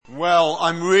Well,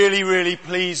 I'm really, really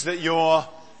pleased that you're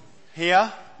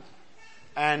here,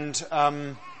 and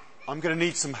I'm going to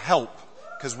need some help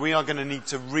because we are going to need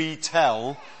to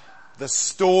retell the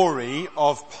story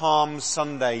of Palm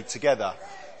Sunday together.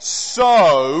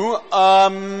 So,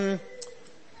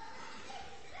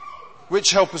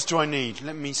 which helpers do I need?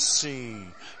 Let me see.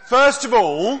 First of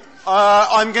all,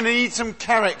 I'm going to need some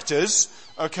characters,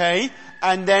 okay?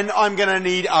 And then I'm going to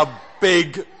need a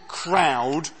big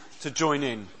crowd to join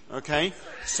in, okay?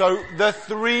 So the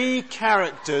three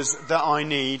characters that I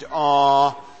need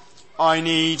are, I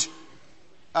need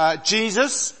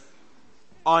Jesus,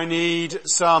 I need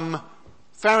some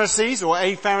Pharisees or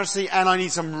a Pharisee, and I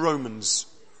need some Romans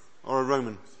or a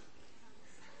Roman.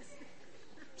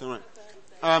 Is that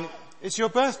right? It's your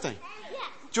birthday.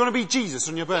 Do you want to be Jesus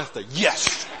on your birthday?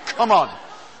 Yes. Come on.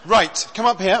 Right. Come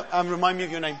up here and remind me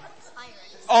of your name.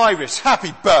 Iris.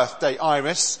 Happy birthday,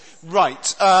 Iris.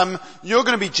 Right. You're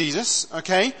going to be Jesus,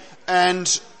 okay?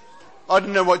 And I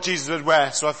didn't know what Jesus would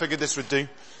wear, so I figured this would do.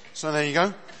 So there you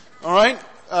go. All right.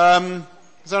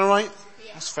 Is that all right?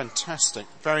 Yeah. That's fantastic.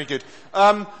 Very good.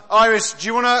 Iris, do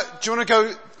you want to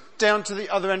go down to the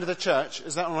other end of the church?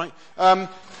 Is that all right? Do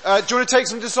you want to take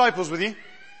some disciples with you?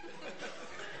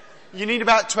 You need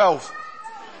about 12.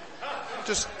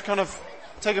 Just kind of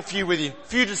take a few with you. A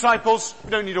few disciples.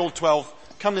 We don't need all 12.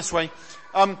 Come this way.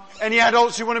 Any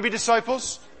adults who want to be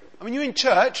disciples? I mean, you're in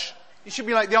church. You should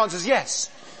be like, the answer is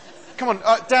yes. Come on,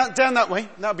 down that way.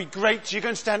 That would be great. You're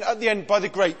going to stand at the end by the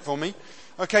grate for me.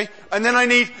 Okay? And then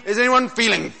is anyone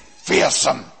feeling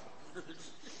fearsome?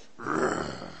 Are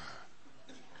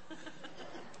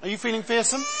you feeling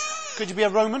fearsome? Could you be a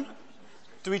Roman?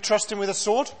 Do we trust him with a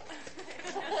sword?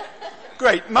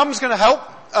 Great. Mum's going to help.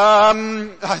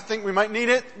 I think we might need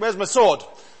it. Where's my sword?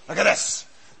 Look at this.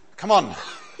 Come on.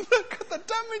 Look at the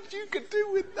damage you could do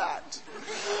with that.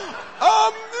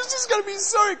 This is going to be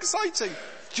so exciting.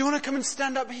 Do you want to come and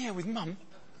stand up here with Mum?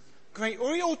 Great.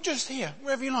 Or you're just here,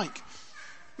 wherever you like.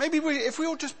 Maybe if we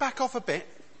all just back off a bit.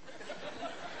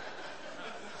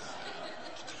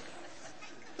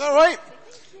 All right.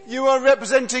 You are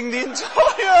representing the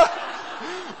entire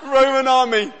Roman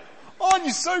army. Aren't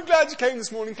you so glad you came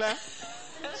this morning, Claire?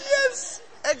 Yes.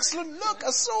 Excellent. Look,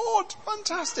 a sword.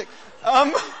 Fantastic.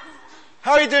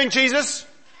 How are you doing, Jesus?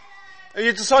 Are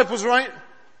your disciples right?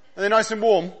 Are they nice and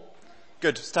warm?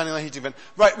 Good. Standing on the heating vent.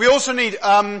 Right. We also need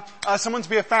someone to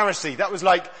be a Pharisee. That was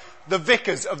like the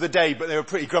vicars of the day, but they were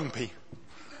pretty grumpy.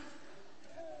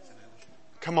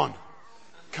 Come on.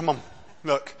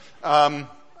 Look.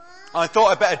 I thought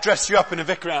I'd better dress you up in a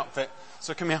vicar outfit.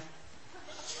 So come here.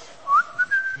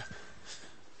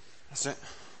 That's it.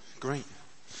 Great.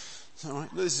 Is that all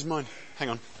right? Look, this is mine.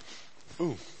 Hang on.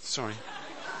 Ooh, sorry.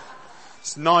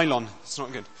 It's nylon. It's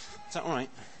not good. Is that all right?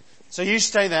 So you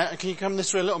stay there. Can you come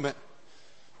this way a little bit?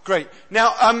 Great.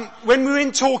 Now, when we were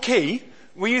in Torquay,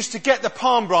 we used to get the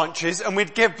palm branches and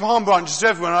we'd give palm branches to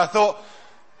everyone. And I thought,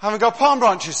 I haven't got palm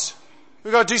branches.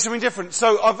 We've got to do something different.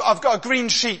 So I've got a green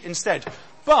sheet instead.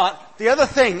 But the other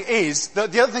thing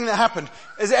that happened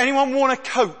is anyone worn a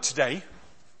coat today?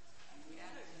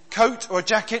 Coat or a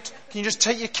jacket? Can you just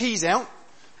take your keys out?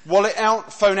 Wallet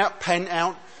out, phone out, pen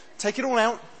out. Take it all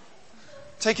out.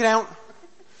 Take it out,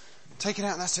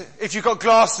 that's it. If you've got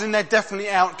glasses in there, definitely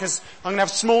out, because I'm going to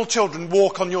have small children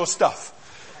walk on your stuff.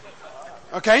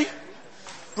 Okay?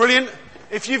 Brilliant.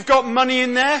 If you've got money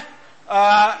in there,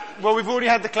 well, we've already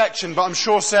had the collection, but I'm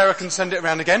sure Sarah can send it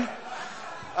around again.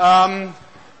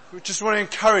 We just want to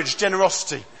encourage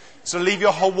generosity. So leave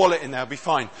your whole wallet in there, it'll be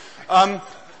fine.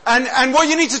 And what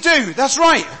you need to do, that's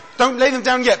right. Don't lay them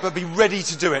down yet, but be ready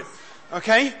to do it.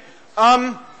 Okay?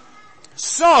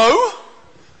 So,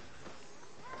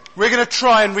 we're going to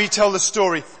try and retell the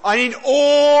story. I need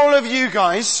all of you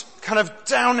guys kind of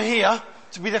down here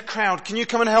to be the crowd. Can you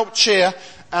come and help cheer?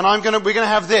 And we're going to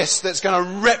have this that's going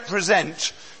to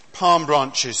represent palm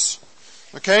branches.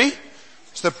 Okay?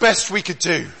 It's the best we could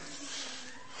do.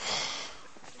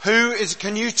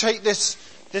 Can you take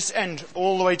this end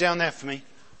all the way down there for me?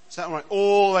 Is that all right?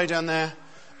 All the way down there.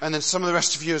 And then some of the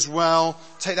rest of you as well.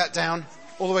 Take that down.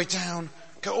 All the way down.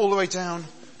 Go all the way down.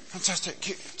 Fantastic.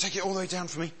 Take it all the way down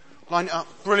for me. Line it up.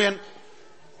 Brilliant.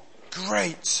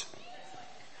 Great.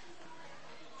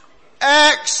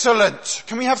 Excellent.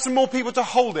 Can we have some more people to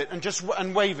hold it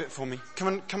and wave it for me?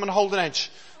 Come and hold an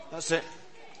edge. That's it.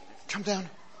 Come down.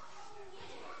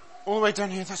 All the way down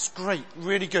here. That's great.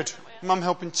 Really good. Mum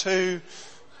helping too.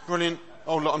 Brilliant.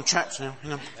 Oh look, I'm trapped now.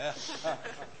 Hang on.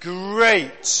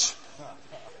 Great.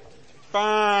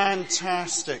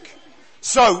 Fantastic.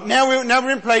 So, now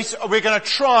we're in place, we're going to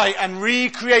try and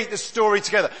recreate the story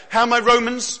together. How am I,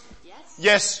 Romans? Yes.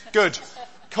 Yes? Good.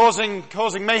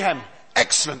 causing mayhem.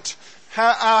 Excellent.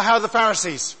 How are the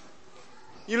Pharisees?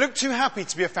 You look too happy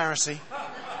to be a Pharisee.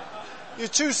 You're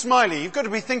too smiley. You've got to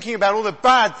be thinking about all the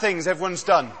bad things everyone's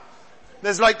done.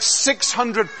 There's like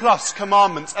 600 plus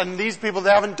commandments, and these people,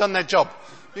 they haven't done their job.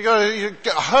 You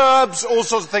get herbs, all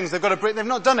sorts of things they've got to bring. They've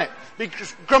not done it. Be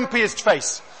grumpiest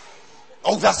face.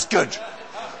 Oh, that's good.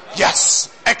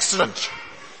 Yes. Excellent.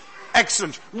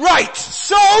 Excellent. Right.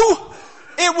 So,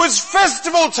 it was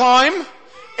festival time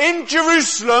in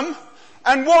Jerusalem,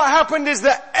 and what happened is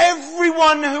that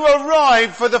everyone who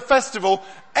arrived for the festival,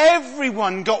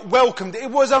 everyone got welcomed. It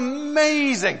was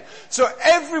amazing. So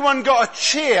everyone got a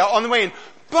cheer on the way in.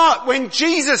 But when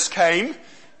Jesus came,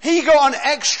 he got an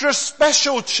extra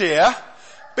special cheer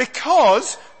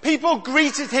because people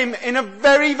greeted him in a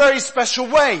very, very special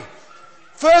way.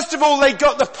 First of all, they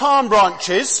got the palm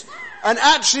branches, and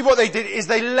actually what they did is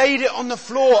they laid it on the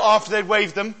floor after they'd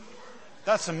waved them.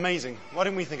 That's amazing. Why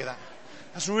didn't we think of that?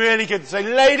 That's really good. So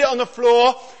they laid it on the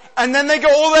floor, and then they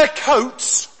got all their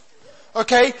coats.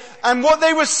 Okay? And what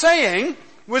they were saying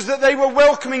was that they were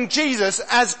welcoming Jesus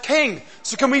as king.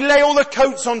 So can we lay all the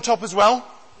coats on top as well?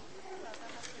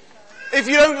 If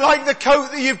you don't like the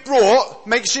coat that you've brought,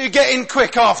 make sure you get in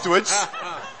quick afterwards.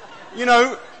 You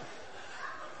know.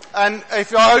 And I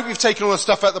hope you've taken all the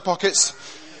stuff out of the pockets.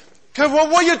 Because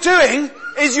what you're doing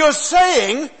is you're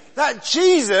saying that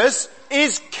Jesus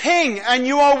is king, and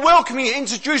you are welcoming it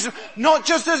into Jerusalem, not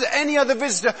just as any other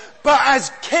visitor, but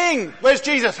as king. Where's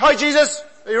Jesus? Hi Jesus,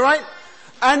 are you right?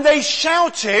 And they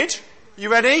shouted, you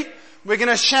ready? We're going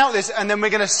to shout this, and then we're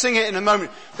going to sing it in a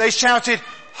moment. They shouted,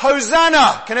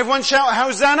 Hosanna! Can everyone shout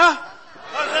Hosanna?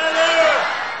 Hosanna!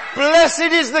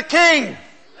 Blessed is the King!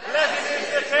 Blessed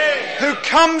is the King! Who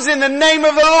comes in the name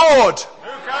of the Lord! Who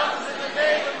comes in the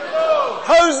name of the Lord!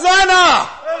 Hosanna!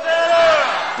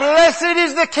 Blessed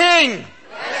is the King.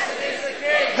 Blessed is the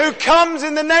King. Who comes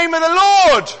in the name of the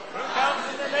Lord. Who comes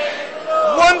in the name of the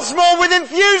Lord. Once more with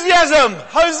enthusiasm.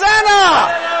 Hosanna.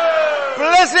 Hosanna.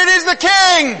 Blessed is the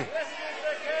King. Blessed is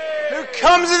the King. Who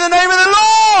comes in the name of the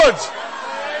Lord.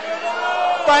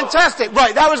 Fantastic.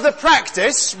 Right, that was the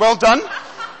practice. Well done.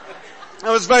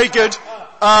 That was very good.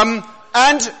 And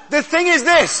the thing is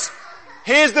this.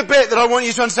 Here's the bit that I want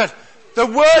you to understand. The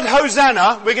word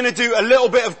Hosanna, we're going to do a little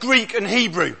bit of Greek and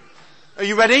Hebrew. Are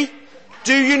you ready?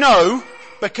 Do you know,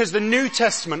 because the New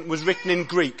Testament was written in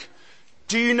Greek,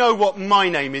 do you know what my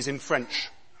name is in French?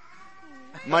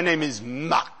 My name is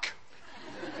Marc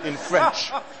in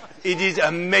French. It is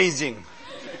amazing.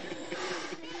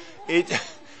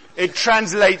 It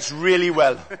translates really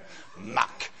well.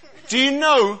 Marc. Do you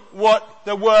know what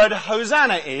the word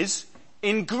Hosanna is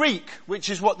in Greek, which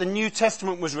is what the New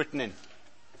Testament was written in?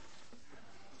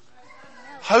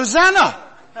 Hosanna!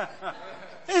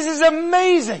 This is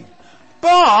amazing.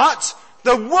 But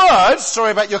the word,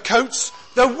 sorry about your coats,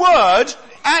 the word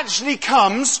actually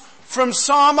comes from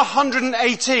Psalm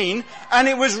 118, and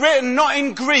it was written not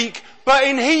in Greek, but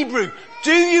in Hebrew.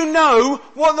 Do you know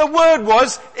what the word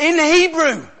was in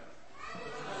Hebrew?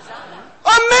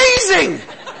 Amazing!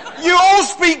 You all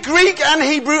speak Greek and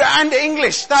Hebrew and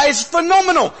English. That is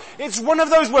phenomenal. It's one of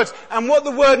those words. And what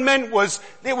the word meant was,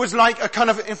 it was like a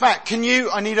kind of, in fact, I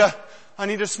need a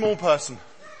small person.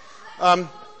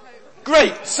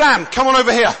 Great. Sam, come on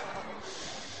over here.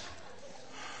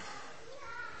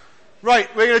 Right,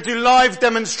 we're going to do live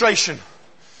demonstration.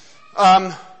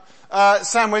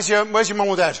 Sam, where's your mum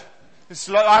or dad?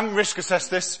 I haven't risk assessed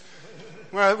this.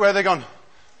 Where are they gone?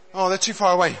 Oh, they're too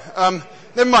far away.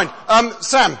 Never mind.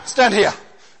 Sam, stand here.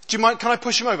 Do you mind? Can I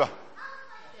push him over?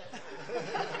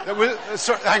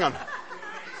 Sorry, hang on.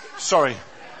 Sorry.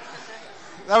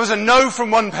 That was a no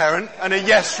from one parent and a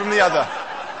yes from the other.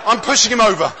 I'm pushing him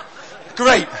over.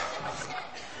 Great.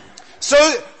 So,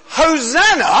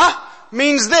 Hosanna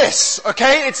means this,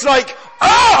 okay? It's like,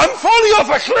 I'm falling off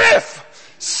a cliff!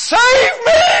 Save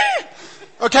me!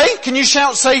 Okay, can you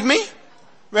shout, save me?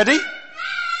 Ready? Save me!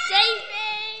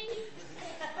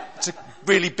 It's a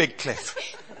really big cliff.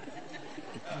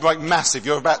 Like massive,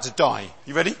 you're about to die.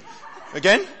 You ready?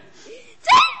 Again? Save me!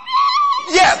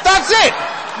 Yeah, that's it!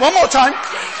 One more time.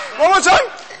 One more time.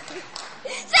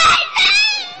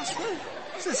 Save me!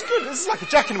 This is good. This is like a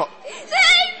Jack in the Box. Save me!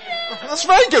 That's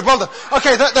very good. Well done.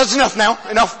 Okay, that's enough now.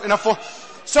 Enough for...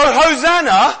 So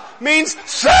Hosanna means,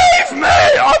 save me!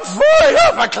 I'm falling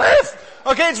off a cliff!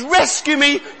 Okay, it's rescue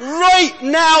me right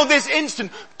now, this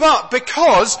instant. But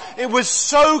because it was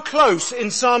so close in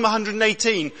Psalm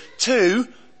 118 to,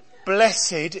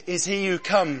 blessed is he who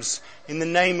comes in the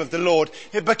name of the Lord,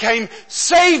 it became,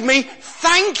 save me,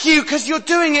 thank you, because you're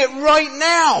doing it right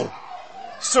now.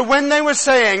 So when they were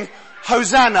saying,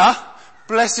 Hosanna,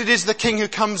 blessed is the King who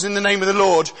comes in the name of the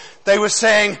Lord, they were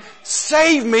saying,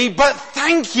 save me, but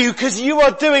thank you, because you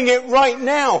are doing it right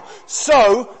now.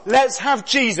 So, let's have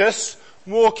Jesus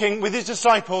walking with his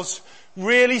disciples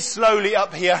really slowly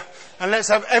up here. And let's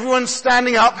have everyone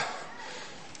standing up.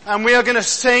 And we are going to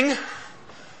sing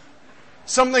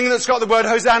something that's got the word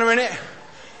Hosanna in it.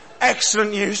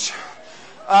 Excellent news.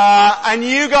 And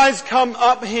you guys come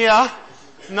up here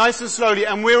nice and slowly,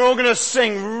 and we're all going to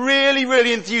sing really,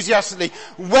 really enthusiastically,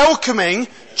 welcoming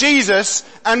Jesus.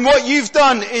 And what you've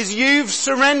done is you've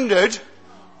surrendered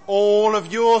all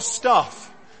of your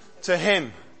stuff to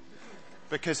him,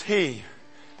 because he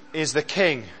is the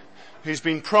King who's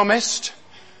been promised.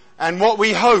 And what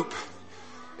we hope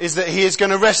is that he is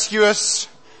going to rescue us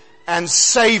and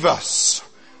save us.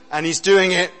 And he's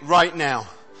doing it right now.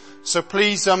 So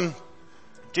please,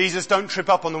 Jesus, don't trip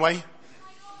up on the way.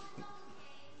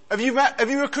 Have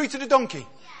you recruited a donkey?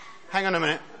 Hang on a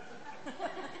minute.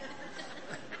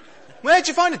 Where'd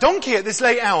you find a donkey at this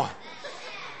late hour?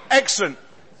 Excellent.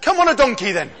 Come on a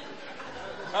donkey then.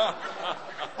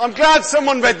 I'm glad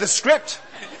someone read the script.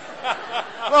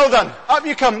 Well done. Up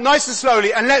you come, nice and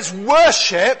slowly, and let's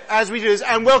worship as we do this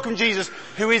and welcome Jesus,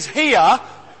 who is here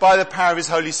by the power of his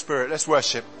Holy Spirit. Let's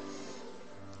worship.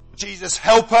 Jesus,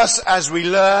 help us as we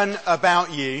learn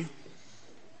about you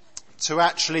to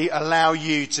actually allow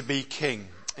you to be King.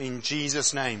 In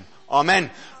Jesus' name.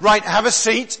 Amen. Right, have a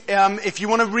seat. If you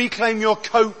want to reclaim your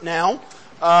coat now,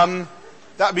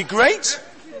 that'd be great.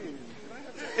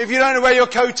 If you don't know where your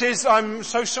coat is, I'm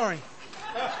so sorry.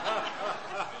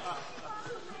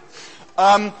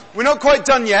 We're not quite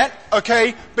done yet,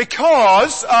 okay,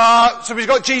 because, so we've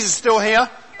got Jesus still here.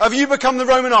 Have you become the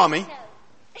Roman army?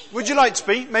 Would you like to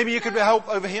be? Maybe you could help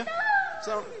over here.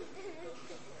 So,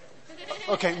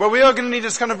 okay, well we are going to need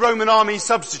this kind of Roman army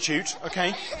substitute,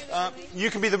 okay? You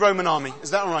can be the Roman army.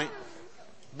 Is that alright?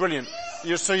 Brilliant.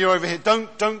 So you're over here.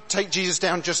 Don't take Jesus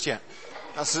down just yet.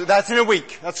 That's in a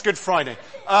week. That's Good Friday.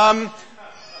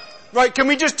 Right, can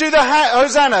we just do the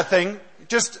Hosanna thing?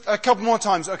 Just a couple more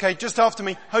times, okay? Just after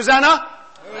me. Hosanna?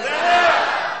 Hosanna!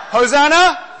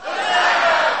 Hosanna?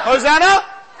 Hosanna?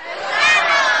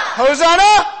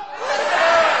 Hosanna? Hosanna?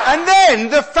 And then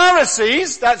the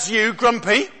Pharisees, that's you,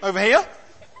 grumpy, over here.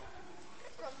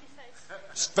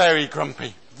 It's very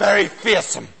grumpy, very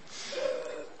fearsome.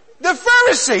 The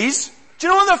Pharisees, do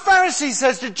you know what the Pharisees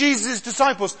says to Jesus'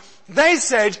 disciples? They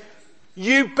said,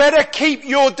 you better keep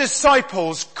your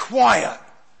disciples quiet.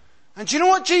 And do you know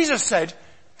what Jesus said?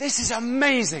 This is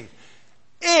amazing.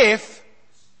 If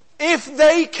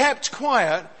they kept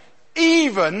quiet,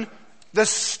 even the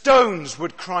stones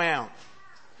would cry out.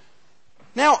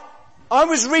 Now, I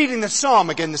was reading the Psalm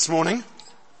again this morning.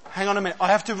 Hang on a minute. I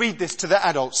have to read this to the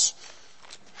adults.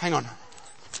 Hang on.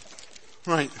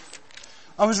 Right.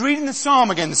 I was reading the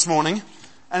Psalm again this morning,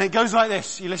 and it goes like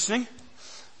this. You listening?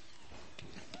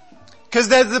 Because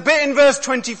there's the bit in verse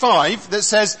 25 that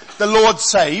says, the Lord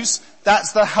saves.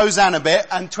 That's the Hosanna bit.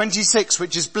 And 26,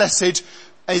 which is blessed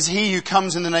is he who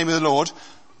comes in the name of the Lord.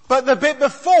 But the bit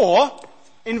before,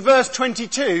 in verse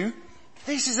 22,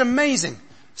 this is amazing.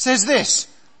 Says this,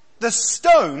 the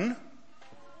stone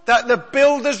that the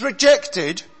builders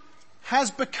rejected has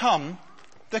become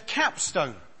the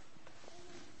capstone.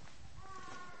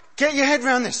 Get your head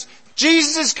around this.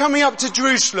 Jesus is coming up to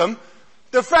Jerusalem.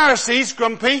 The Pharisees,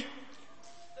 grumpy.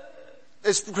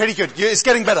 It's pretty good. It's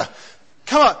getting better.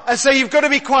 Come on and say, you've got to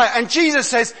be quiet. And Jesus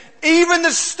says, even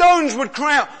the stones would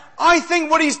cry out. I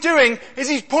think what he's doing is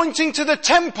he's pointing to the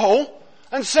temple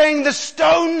and saying the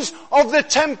stones of the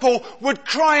temple would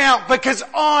cry out because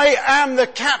I am the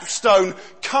capstone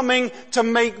coming to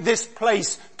make this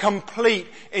place complete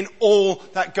in all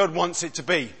that God wants it to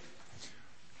be.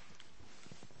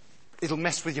 It'll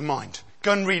mess with your mind.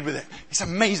 Go and read with it. It's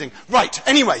amazing. Right,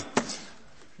 anyway.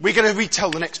 We're going to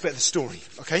retell the next bit of the story,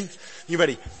 okay? You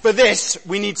ready? For this,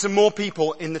 we need some more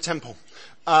people in the temple.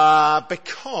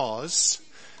 Because,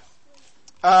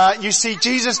 you see,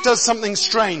 Jesus does something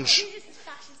strange.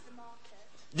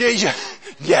 Yeah,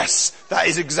 yes, that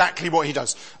is exactly what he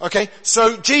does. Okay,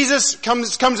 so Jesus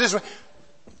comes this way.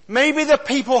 Maybe the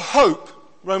people hope,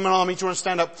 Roman army, do you want to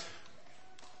stand up?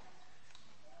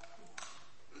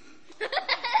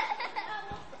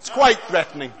 It's quite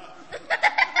threatening.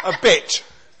 A bit.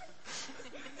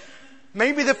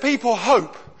 Maybe the people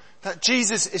hope that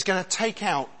Jesus is going to take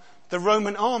out the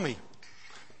Roman army.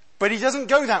 But he doesn't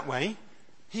go that way.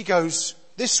 He goes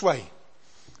this way.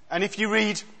 And if you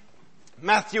read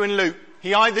Matthew and Luke,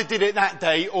 he either did it that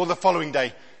day or the following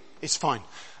day. It's fine.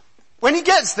 When he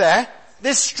gets there,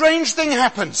 this strange thing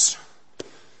happens.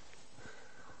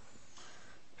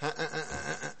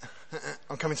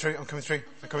 Okay. coming through.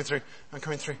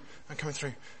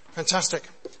 Fantastic.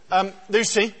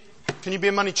 Lucy, can you be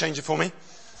a money changer for me?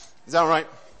 Is that all right?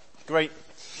 Great.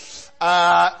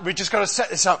 We've just got to set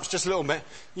this up just a little bit.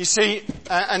 You see,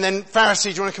 and then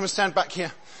Pharisee, do you want to come and stand back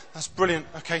here? That's brilliant.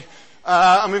 Okay.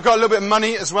 And we've got a little bit of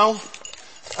money as well.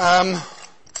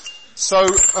 So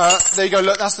there you go.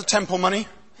 Look, that's the temple money.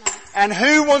 And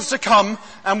who wants to come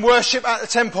and worship at the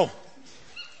temple?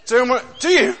 Do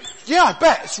you? Yeah, I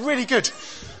bet. It's really good.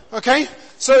 Okay?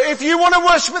 So if you want to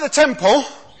worship at the temple,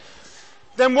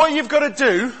 then what you've got to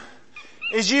do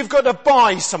is you've got to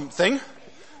buy something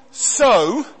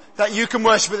so that you can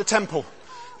worship at the temple.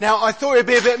 Now, I thought it'd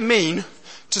be a bit mean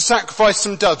to sacrifice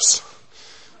some doves.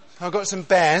 I've got some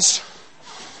bears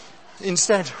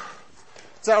instead.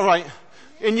 Is that all right?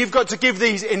 And you've got to give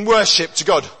these in worship to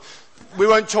God. We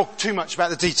won't talk too much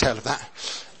about the detail of that.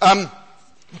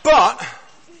 But,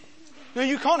 no,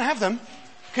 you can't have them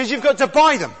because you've got to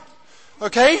buy them.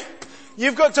 Okay?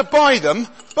 You've got to buy them,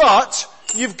 but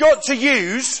you've got to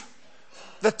use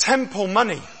the temple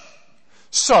money.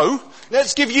 So,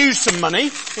 let's give you some money.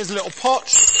 Here's a little pot,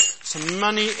 some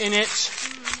money in it.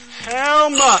 How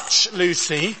much,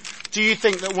 Lucy, do you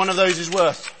think that one of those is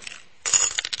worth?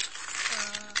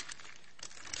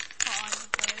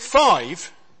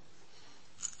 5?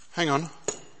 Hang on.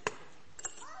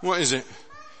 What is it?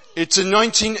 It's a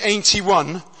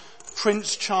 1981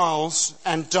 Prince Charles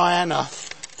and Diana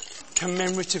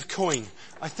commemorative coin.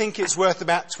 I think it's worth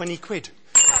about 20 quid.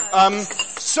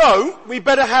 So, we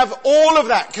better have all of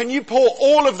that. Can you pour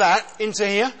all of that into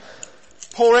here?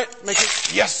 Pour it, make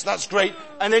it, yes, that's great.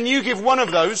 And then you give one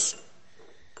of those.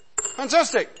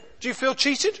 Fantastic. Do you feel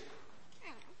cheated?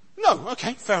 No,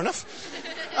 okay, fair enough.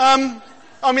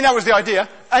 That was the idea.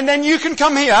 And then you can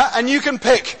come here and you can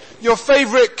pick your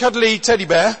favourite cuddly teddy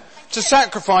bear to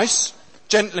sacrifice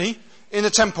gently in the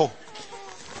temple.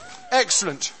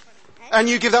 Excellent. And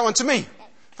you give that one to me.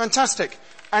 Fantastic.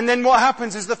 And then what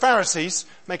happens is the Pharisees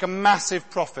make a massive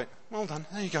profit. Well done.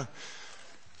 There you go.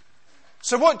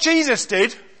 So what Jesus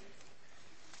did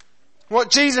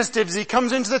is he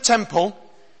comes into the temple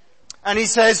and he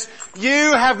says,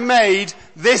 you have made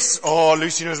this, oh,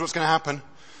 Lucy knows what's going to happen.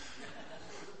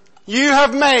 You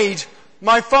have made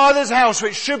my Father's house,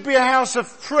 which should be a house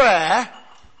of prayer,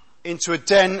 into a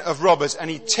den of robbers. And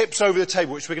he tips over the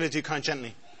table, which we're going to do kind of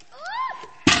gently.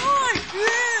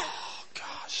 Oh,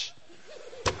 gosh.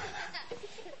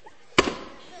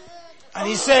 And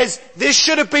he says, this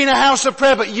should have been a house of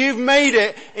prayer, but you've made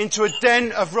it into a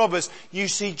den of robbers. You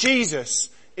see, Jesus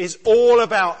is all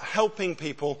about helping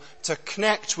people to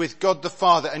connect with God the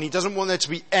Father, and he doesn't want there to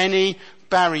be any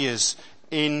barriers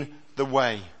in the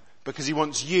way, because he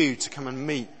wants you to come and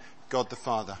meet God the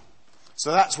Father.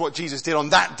 So that's what Jesus did on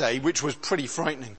that day, which was pretty frightening.